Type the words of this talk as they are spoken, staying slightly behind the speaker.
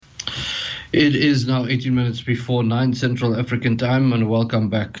It is now 18 minutes before 9 Central African time, and welcome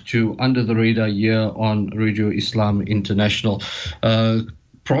back to Under the Radar here on Radio Islam International.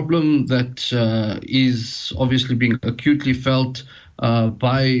 Problem that is obviously being acutely felt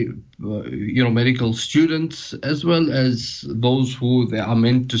by medical students as well as those who they are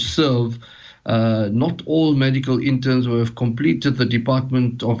meant to serve. Not all medical interns who have completed the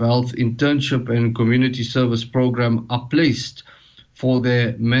Department of Health internship and community service program are placed for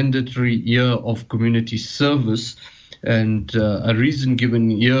their mandatory year of community service. And a reason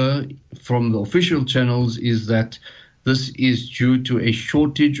given here from the official channels is that this is due to a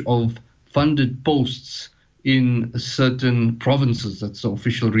shortage of funded posts in certain provinces. That's the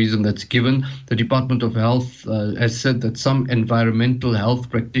official reason that's given. The Department of Health has said that some environmental health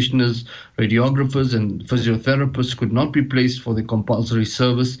practitioners, radiographers and physiotherapists could not be placed for the compulsory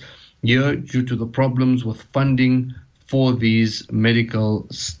service here due to the problems with funding for these medical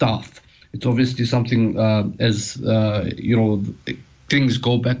staff. It's obviously something things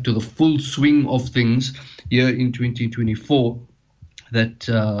go back to the full swing of things here in 2024 that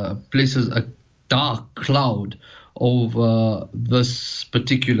places a dark cloud over this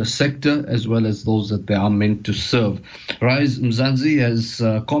particular sector as well as those that they are meant to serve. Rise Mzansi has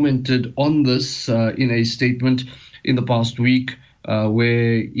commented on this in a statement in the past week,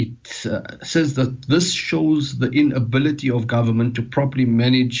 where it says that this shows the inability of government to properly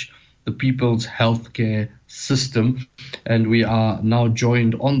manage the people's healthcare system. And we are now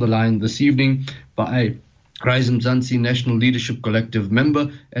joined on the line this evening by Rise Mzansi National Leadership Collective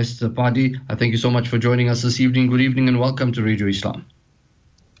member, Esther Padi. Thank you so much for joining us this evening. Good evening and welcome to Radio Islam.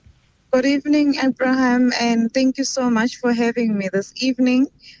 Good evening, Abraham, and thank you so much for having me this evening,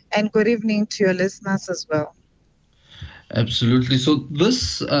 and good evening to your listeners as well. Absolutely. So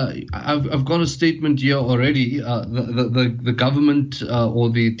this, I've got a statement here already. The government or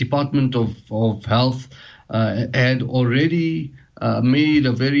the Department of Health had already made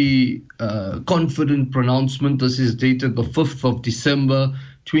a very confident pronouncement. This is dated the 5th of December,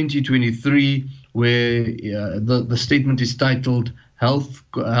 2023, where the statement is titled Health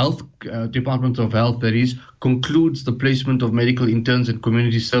Department of Health, that is, concludes the placement of medical interns and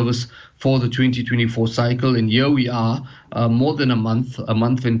community service for the 2024 cycle. And here we are, more than a month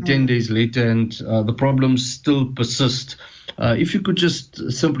and 10 days later, and the problems still persist. If you could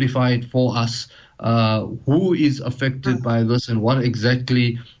just simplify it for us, who is affected by this and what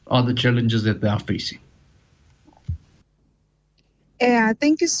exactly are the challenges that they are facing? Yeah,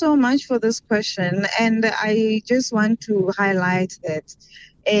 thank you so much for this question. And I just want to highlight that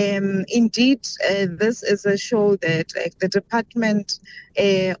indeed, this is a show that the Department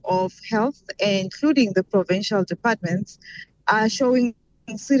of Health, including the provincial departments, are showing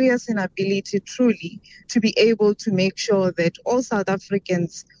serious inability truly to be able to make sure that all South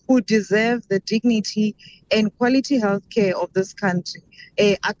Africans who deserve the dignity and quality health care of this country,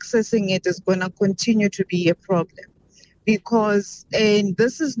 accessing it is going to continue to be a problem. Because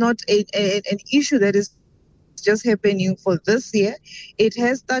this is not an issue that is just happening for this year. It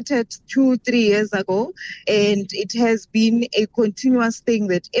has started 2-3 years ago, and it has been a continuous thing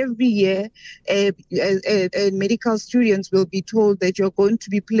that every year medical students will be told that you're going to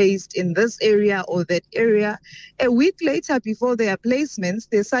be placed in this area or that area. A week later, before their placements,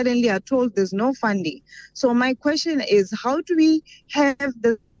 they suddenly are told there's no funding. So my question is, how do we have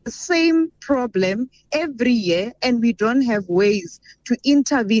the same problem every year and we don't have ways to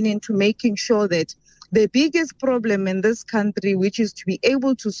intervene into making sure that the biggest problem in this country, which is to be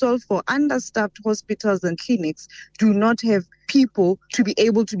able to solve for understaffed hospitals and clinics, do not have people to be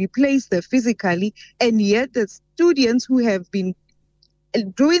able to be placed there physically, and yet the students who have been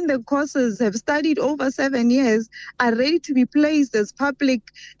doing the courses, have studied over 7 years, are ready to be placed as public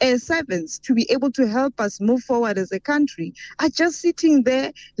servants to be able to help us move forward as a country, are just sitting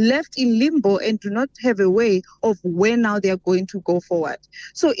there left in limbo and do not have a way of where now they are going to go forward.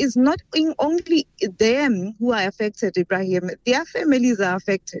 So it's not only them who are affected, Ibrahim, their families are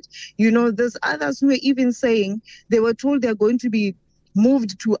affected. There's others who are even saying they were told they're going to be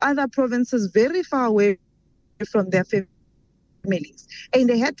moved to other provinces very far away from their families. And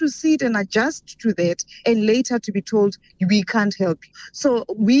they had to sit and adjust to that, and later to be told, we can't help you. So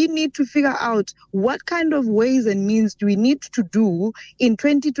we need to figure out what kind of ways and means do we need to do in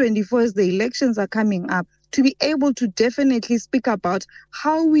 2024 as the elections are coming up, to be able to definitely speak about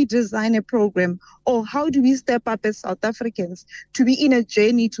how we design a program, or how do we step up as South Africans to be in a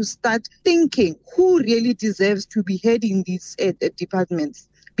journey to start thinking who really deserves to be heading these departments.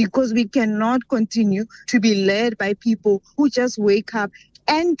 Because we cannot continue to be led by people who just wake up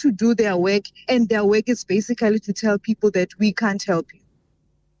and to do their work, and their work is basically to tell people that we can't help you.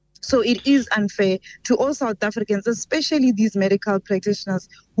 So it is unfair to all South Africans, especially these medical practitioners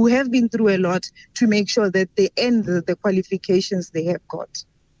who have been through a lot, to make sure that they end the qualifications they have got.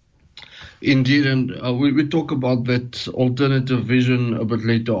 Indeed, and we talk about that alternative vision a bit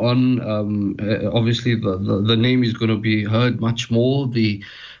later on. Obviously, the name is going to be heard much more. The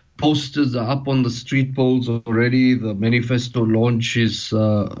posters are up on the street poles already. The manifesto launch is,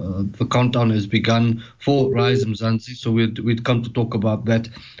 the countdown has begun for Rise Mzansi, so we'd come to talk about that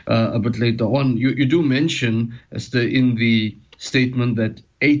a bit later on. You do mention, Esther, in the statement that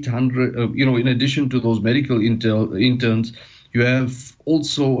 800, in addition to those medical interns, you have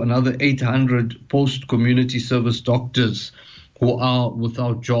also another 800 post-community service doctors who are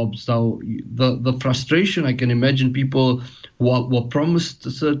without jobs. Now, the frustration, I can imagine people who were promised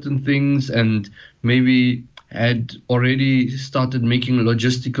certain things and maybe had already started making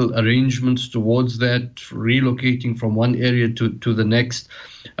logistical arrangements towards that, relocating from one area to the next.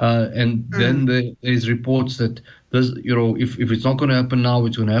 And then there's reports that there's, if it's not going to happen now,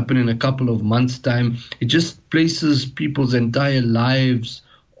 it's going to happen in a couple of months' time. It just places people's entire lives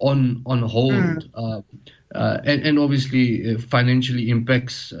on hold. And obviously financially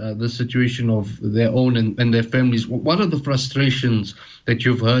impacts the situation of their own and their families. What are the frustrations that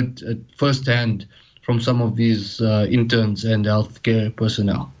you've heard firsthand from some of these interns and healthcare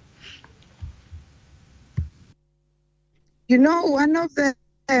personnel? One of the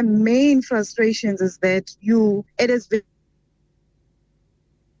main frustrations is that it is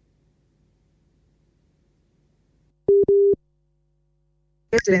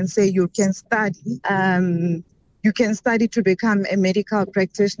and say you can study to become a medical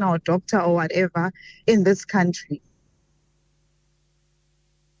practitioner or doctor or whatever in this country.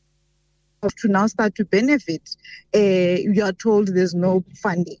 To now start to benefit, you are told there's no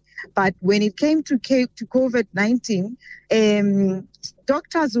funding. But when it came to COVID-19,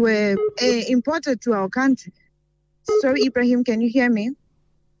 doctors were imported to our country. Sorry, Ibrahim, can you hear me?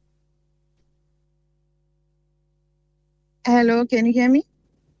 Hello, can you hear me?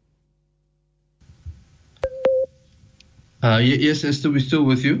 Yes, Esther, we're still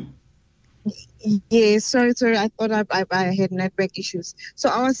with you. Yes, sorry. I thought I had network issues. So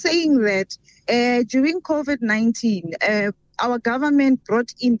I was saying that during COVID-19, our government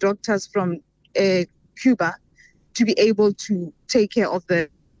brought in doctors from Cuba to be able to take care of the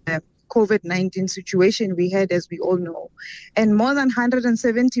COVID-19 situation we had, as we all know. And more than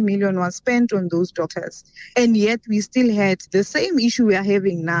 170 million was spent on those doctors. And yet we still had the same issue we are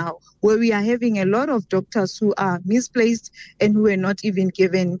having now, where we are having a lot of doctors who are misplaced and who are not even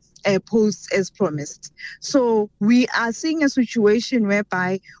given posts as promised. So we are seeing a situation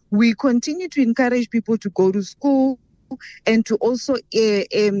whereby we continue to encourage people to go to school and to also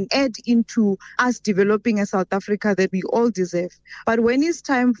add into us developing a South Africa that we all deserve. But when it's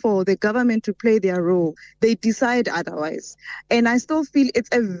time for the government to play their role, they decide otherwise. And I still feel it's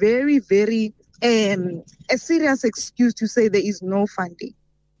a very, very a serious excuse to say there is no funding.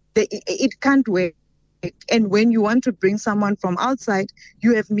 It can't work. And when you want to bring someone from outside,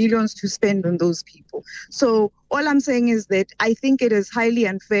 you have millions to spend on those people. So all I'm saying is that I think it is highly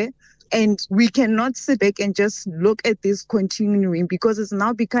unfair. And we cannot sit back and just look at this continuing, because it's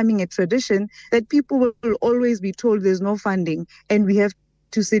now becoming a tradition that people will always be told there's no funding, and we have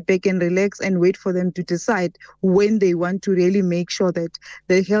to sit back and relax and wait for them to decide when they want to really make sure that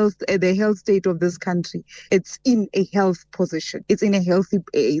the health state of this country, it's in a health position. It's in a healthy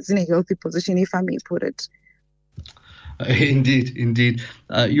position, if I may put it. Indeed.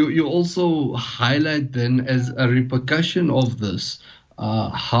 You also highlight then, as a repercussion of this,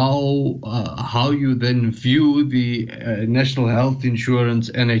 how you then view the National Health Insurance,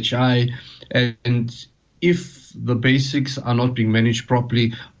 NHI, and if the basics are not being managed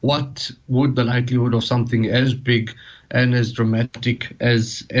properly, what would the likelihood of something as big and as dramatic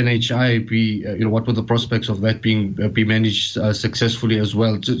as NHI be? What would the prospects of that be managed successfully as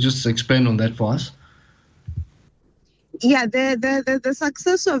well? Just expand on that for us. Yeah, the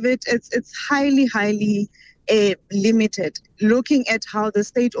success of it's highly limited, looking at how the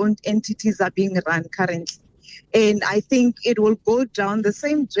state-owned entities are being run currently. And I think it will go down the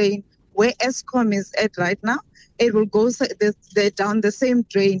same drain where Eskom is at right now. It will go down the same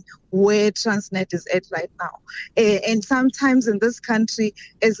drain where Transnet is at right now. And sometimes in this country,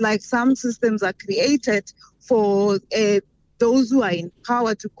 it's like some systems are created for those who are in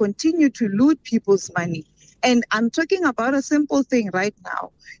power to continue to loot people's money. And I'm talking about a simple thing right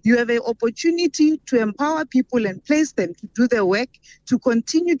now. You have an opportunity to empower people and place them to do their work, to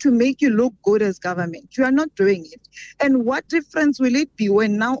continue to make you look good as government. You are not doing it. And what difference will it be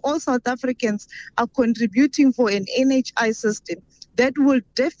when now all South Africans are contributing for an NHI system that will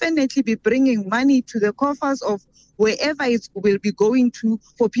definitely be bringing money to the coffers of wherever it will be going to,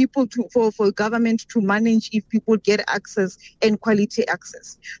 for people to, for government to manage, if people get access and quality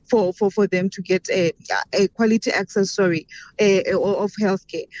access, for them to get a quality access, of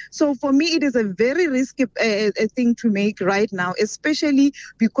healthcare. So for me, it is a very risky thing to make right now, especially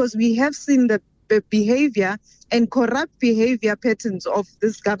because we have seen the behavior and corrupt behavior patterns of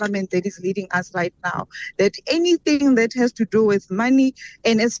this government that is leading us right now. That anything that has to do with money,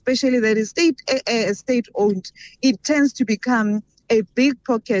 and especially that is state owned, it tends to become a big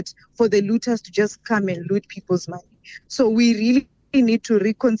pocket for the looters to just come and loot people's money. So we really need to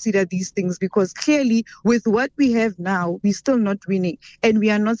reconsider these things, because clearly with what we have now, we're still not winning, and we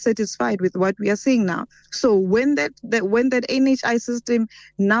are not satisfied with what we are seeing now. So when that NHI system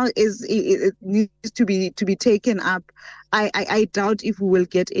now it needs to be taken up, I doubt if we will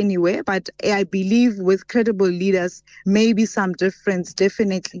get anywhere. But I believe with credible leaders, maybe some difference,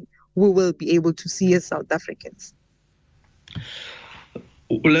 definitely we will be able to see as South Africans.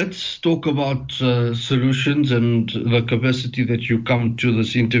 Let's talk about solutions, and the capacity that you come to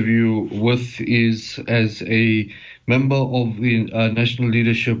this interview with is as a member of the National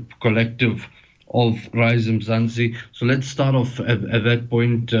Leadership Collective of Rise Mzansi. So let's start off at that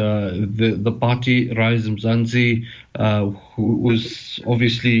point. The party Rise Mzansi, who was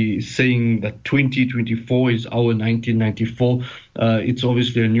obviously saying that 2024 is our 1994. It's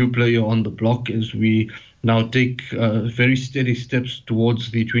obviously a new player on the block as we now take very steady steps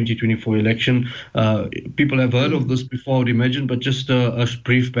towards the 2024 election. People have heard of this before, I would imagine, but just a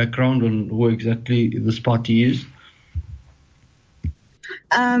brief background on who exactly this party is.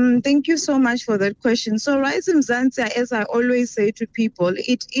 Thank you so much for that question. So Rise Mzansi, as I always say to people,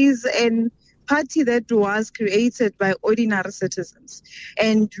 it is an party that was created by ordinary citizens.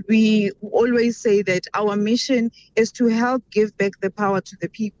 And we always say that our mission is to help give back the power to the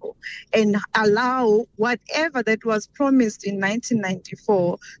people and allow whatever that was promised in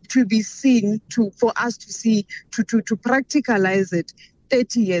 1994 to be seen, for us to see, to practicalize it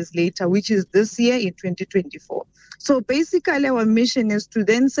 30 years later, which is this year in 2024. So basically our mission is to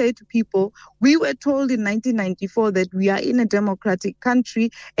then say to people, we were told in 1994 that we are in a democratic country,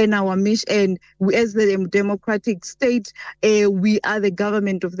 and our mission, and we, as the democratic state, we are the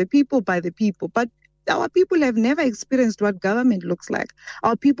government of the people, by the people. But our people have never experienced what government looks like.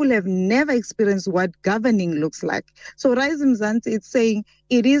 Our people have never experienced what governing looks like. So Rise Mzansi, it's saying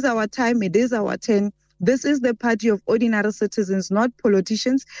it is our time, it is our turn. This is the party of ordinary citizens, not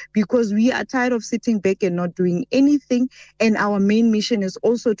politicians, because we are tired of sitting back and not doing anything. And our main mission is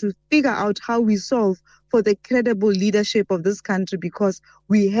also to figure out how we solve for the credible leadership of this country, because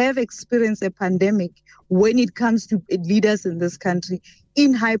we have experienced a pandemic when it comes to leaders in this country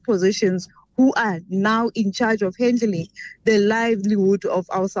in high positions who are now in charge of handling the livelihood of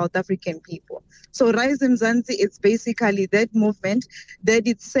our South African people. So Rise Mzansi, it's basically that movement that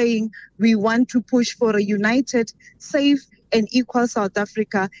it's saying we want to push for a united, safe, and equal South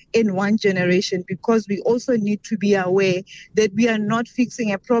Africa in one generation, because we also need to be aware that we are not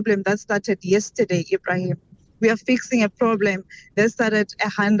fixing a problem that started yesterday, Ibrahim. We are fixing a problem that started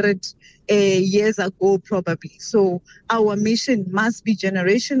 100 years ago, probably. So our mission must be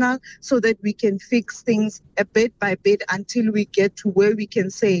generational, so that we can fix things a bit by bit until we get to where we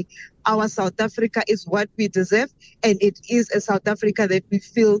can say our South Africa is what we deserve, and it is a South Africa that we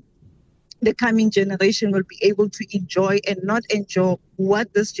feel the coming generation will be able to enjoy, and not enjoy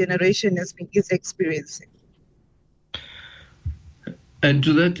what this generation is experiencing. And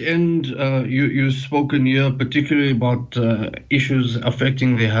to that end, you've spoken here particularly about issues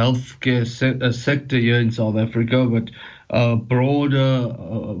affecting the healthcare sector here in South Africa, but a broader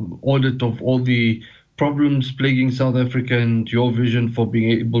audit of all the problems plaguing South Africa and your vision for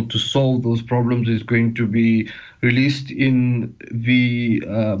being able to solve those problems is going to be released in the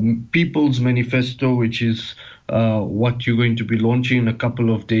People's Manifesto, which is what you're going to be launching in a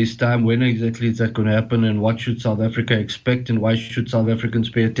couple of days' time. When exactly is that going to happen, and what should South Africa expect, and why should South Africans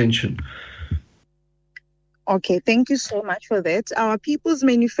pay attention? Okay, thank you so much for that. Our People's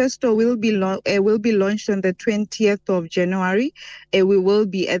Manifesto will be launched on the 20th of January. We will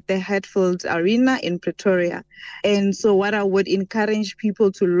be at the Hatfield Arena in Pretoria. And so what I would encourage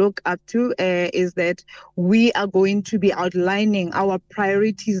people to look up to is that we are going to be outlining our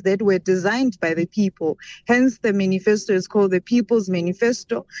priorities that were designed by the people. Hence, the manifesto is called the People's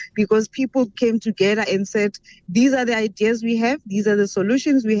Manifesto, because people came together and said, these are the ideas we have, these are the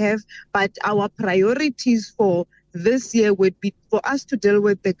solutions we have, but our priorities for this year would be for us to deal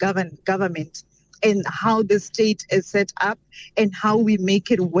with the government. and how the state is set up and how we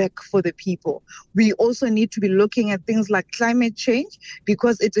make it work for the people. We also need to be looking at things like climate change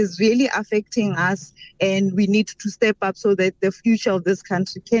because it is really affecting us, and we need to step up so that the future of this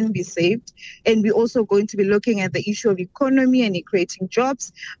country can be saved. And we're also going to be looking at the issue of economy and creating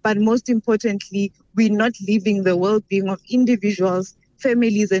jobs, but most importantly, we're not leaving the well-being of individuals,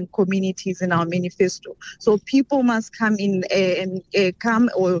 families and communities in our manifesto. So people must come in and come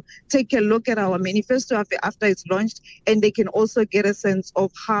or take a look at our manifesto after it's launched, and they can also get a sense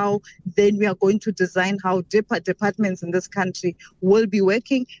of how then we are going to design how departments in this country will be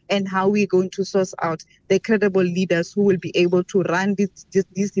working and how we're going to source out the credible leaders who will be able to run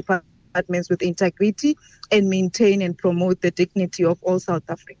these departments with integrity and maintain and promote the dignity of all South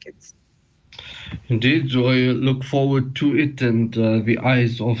Africans. Indeed, so I look forward to it, and the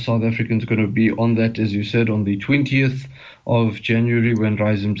eyes of South Africans are going to be on that, as you said, on the 20th of January, when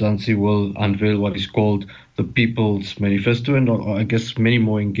Rise Mzansi will unveil what is called the People's Manifesto, and I guess many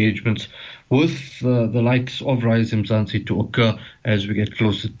more engagements with the likes of Rise Mzansi to occur as we get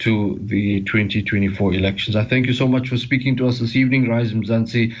closer to the 2024 elections. I thank you so much for speaking to us this evening, Rise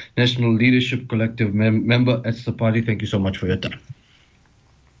Mzansi, National Leadership Collective member at the party. Thank you so much for your time.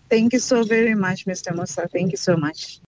 Thank you so very much, Mr. Musa. Thank you so much.